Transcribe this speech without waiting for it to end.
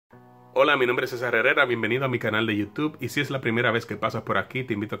Hola, mi nombre es Cesar Herrera, bienvenido a mi canal de YouTube y si es la primera vez que pasas por aquí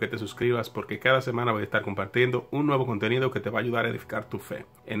te invito a que te suscribas porque cada semana voy a estar compartiendo un nuevo contenido que te va a ayudar a edificar tu fe.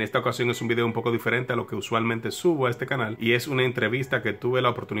 En esta ocasión es un video un poco diferente a lo que usualmente subo a este canal y es una entrevista que tuve la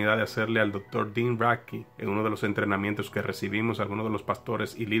oportunidad de hacerle al Dr. Radtke en uno de los entrenamientos que recibimos algunos de los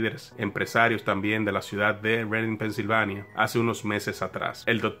pastores y líderes empresarios también de la ciudad de Reading, Pensilvania, hace unos meses atrás.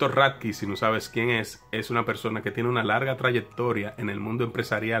 El Dr. Radtke, si no sabes quién es una persona que tiene una larga trayectoria en el mundo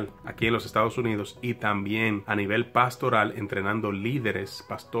empresarial aquí en los Estados Unidos y también a nivel pastoral entrenando líderes,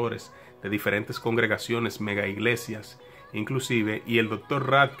 pastores de diferentes congregaciones, mega iglesias inclusive, y el Dr.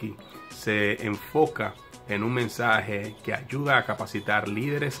 Radtke se enfoca en un mensaje que ayuda a capacitar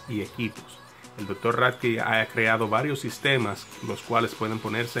líderes y equipos. El Dr. Radtke ha creado varios sistemas los cuales pueden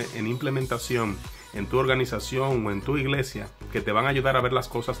ponerse en implementación en tu organización o en tu iglesia que te van a ayudar a ver las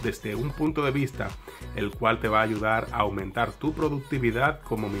cosas desde un punto de vista el cual te va a ayudar a aumentar tu productividad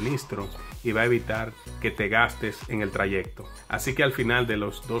como ministro y va a evitar que te gastes en el trayecto. Así que al final de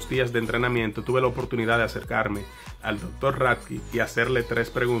los 2 días de entrenamiento tuve la oportunidad de acercarme al Dr. Radtke y hacerle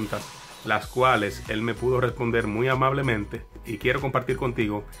 3 preguntas, las cuales él me pudo responder muy amablemente, y quiero compartir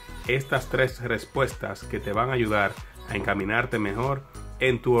contigo estas 3 respuestas que te van a ayudar a encaminarte mejor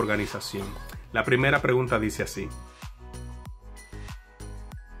en tu organización. La primera pregunta dice así: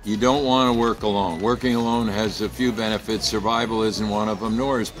 You don't want to work alone. Working alone has a few benefits. Survival isn't one of them,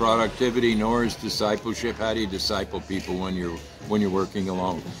 nor is productivity, nor is discipleship. How do you disciple people when you're working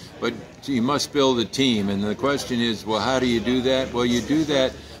alone? But you must build a team, and the question is, well, how do you do that? Well, you do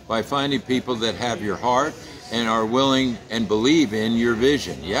that by finding people that have your heart and are willing and believe in your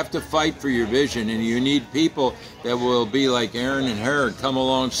vision. You have to fight for your vision, and you need people that will be like Aaron and Herrera, come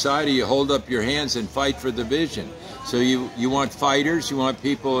alongside of you, hold up your hands and fight for the vision. So you want fighters, you want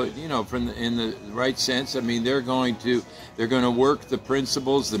people, you know, in the right sense. I mean, they're going to work the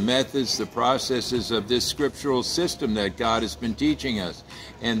principles, the methods, the processes of this scriptural system that God has been teaching us.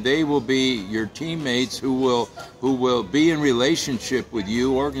 And they will be your teammates who will be in relationship with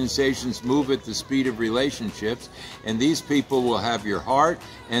you. Organizations move at the speed of relationships, and these people will have your heart,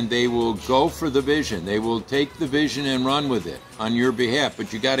 and they will go for the vision. They will take the vision and run with it on your behalf.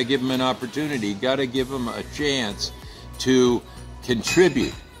 But you got to give them an opportunity. You got to give them a chance to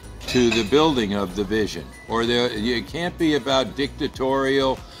contribute to the building of the vision. Or it can't be about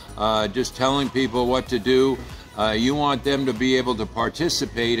dictatorial, just telling people what to do. You want them to be able to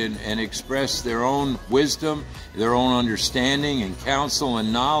participate and express their own wisdom, their own understanding and counsel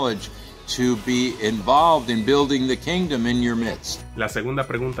and knowledge to be involved in building the kingdom in your midst. La segunda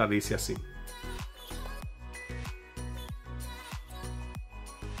pregunta dice así: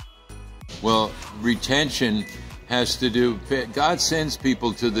 Well, retention has to do, God sends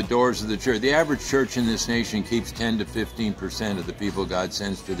people to the doors of the church. The average church in this nation keeps 10 to 15% of the people God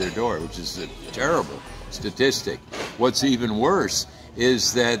sends to their door, which is a terrible statistic. What's even worse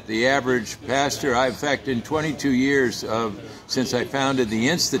is that the average pastor, in fact, in 22 years since I founded the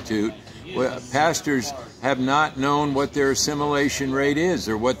Institute, pastors have not known what their assimilation rate is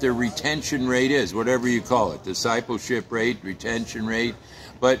or what their retention rate is, whatever you call it, discipleship rate, retention rate,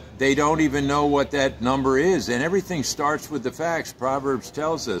 but they don't even know what that number is. And everything starts with the facts. Proverbs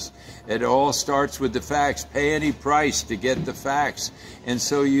tells us it all starts with the facts. Pay any price to get the facts. And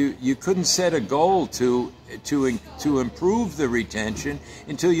so you couldn't set a goal to improve the retention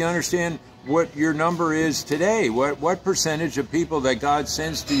until you understand what your number is today. What percentage of people that God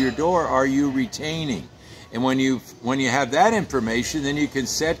sends to your door are you retaining? And when you have that information, then you can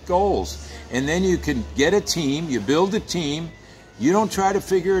set goals. And then you can get a team, you build a team. You don't try to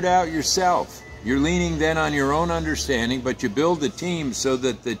figure it out yourself. You're leaning then on your own understanding, but you build a team so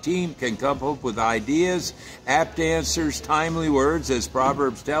that the team can come up with ideas, apt answers, timely words, as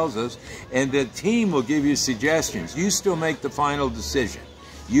Proverbs tells us, and the team will give you suggestions. You still make the final decision.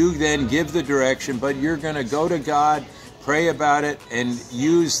 You then give the direction, but you're going to go to God, pray about it, and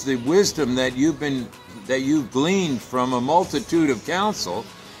use the wisdom that you've gleaned from a multitude of counsel,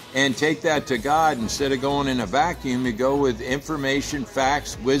 and take that to God. Instead of going in a vacuum, you go with information,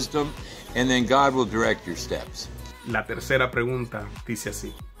 facts, wisdom, and then God will direct your steps. La tercera pregunta dice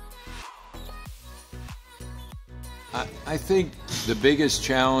así: I think the biggest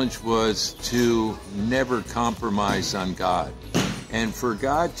challenge was to never compromise on God. And for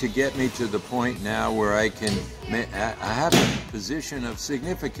God to get me to the point now where I have a position of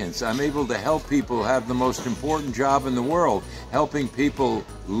significance. I'm able to help people have the most important job in the world, helping people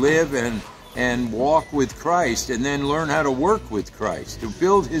live and walk with Christ, and then learn how to work with Christ, to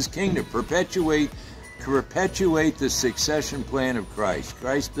build His kingdom, perpetuate the succession plan of Christ.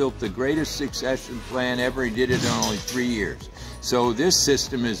 Christ built the greatest succession plan ever. He did it in only 3 years. So this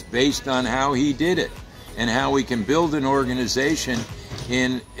system is based on how he did it and how we can build an organization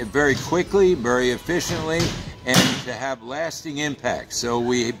in very quickly, very efficiently, and to have lasting impact. So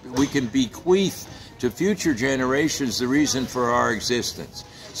we can bequeath to future generations the reason for our existence.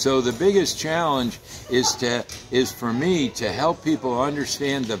 So the biggest challenge is for me to help people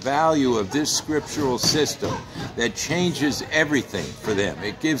understand the value of this scriptural system that changes everything for them.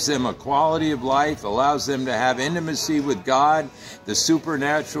 It gives them a quality of life, allows them to have intimacy with God, the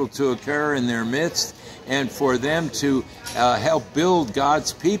supernatural to occur in their midst, and for them to help build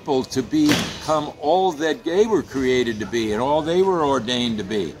God's people to become all that they were created to be and all they were ordained to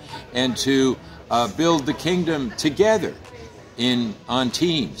be, and to build the kingdom together on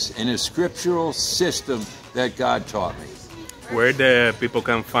teams in a scriptural system that God taught me. Where the people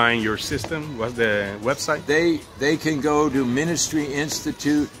can find your system? What's the website? They can go to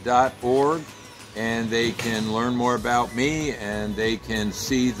ministryinstitute.org and they can learn more about me, and they can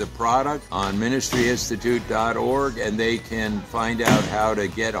see the product on ministryinstitute.org, and they can find out how to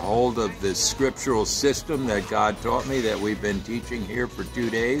get a hold of the scriptural system that God taught me that we've been teaching here for 2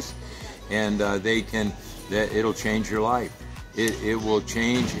 days, and it'll change your life. It will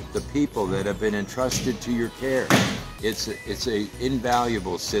change the people that have been entrusted to your care. It's an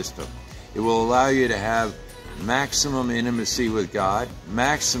invaluable system. It will allow you to have maximum intimacy with God,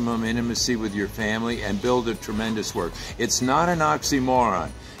 maximum intimacy with your family, and build a tremendous work. It's not an oxymoron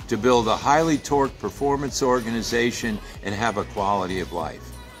to build a highly torqued performance organization and have a quality of life.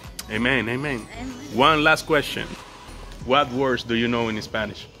 Amen, amen. One last question. What words do you know in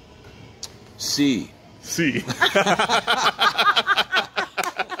Spanish? Sí. Sí.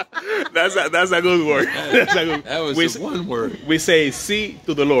 That's a good word. That was one word. We say sí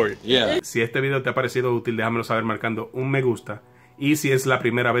to the Lord. Yeah. Si este video te ha parecido útil, déjamelo saber marcando un me gusta. Y si es la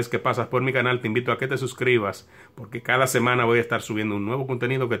primera vez que pasas por mi canal, te invito a que te suscribas, porque cada semana voy a estar subiendo un nuevo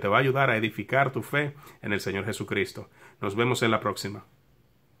contenido que te va a ayudar a edificar tu fe en el Señor Jesucristo. Nos vemos en la próxima.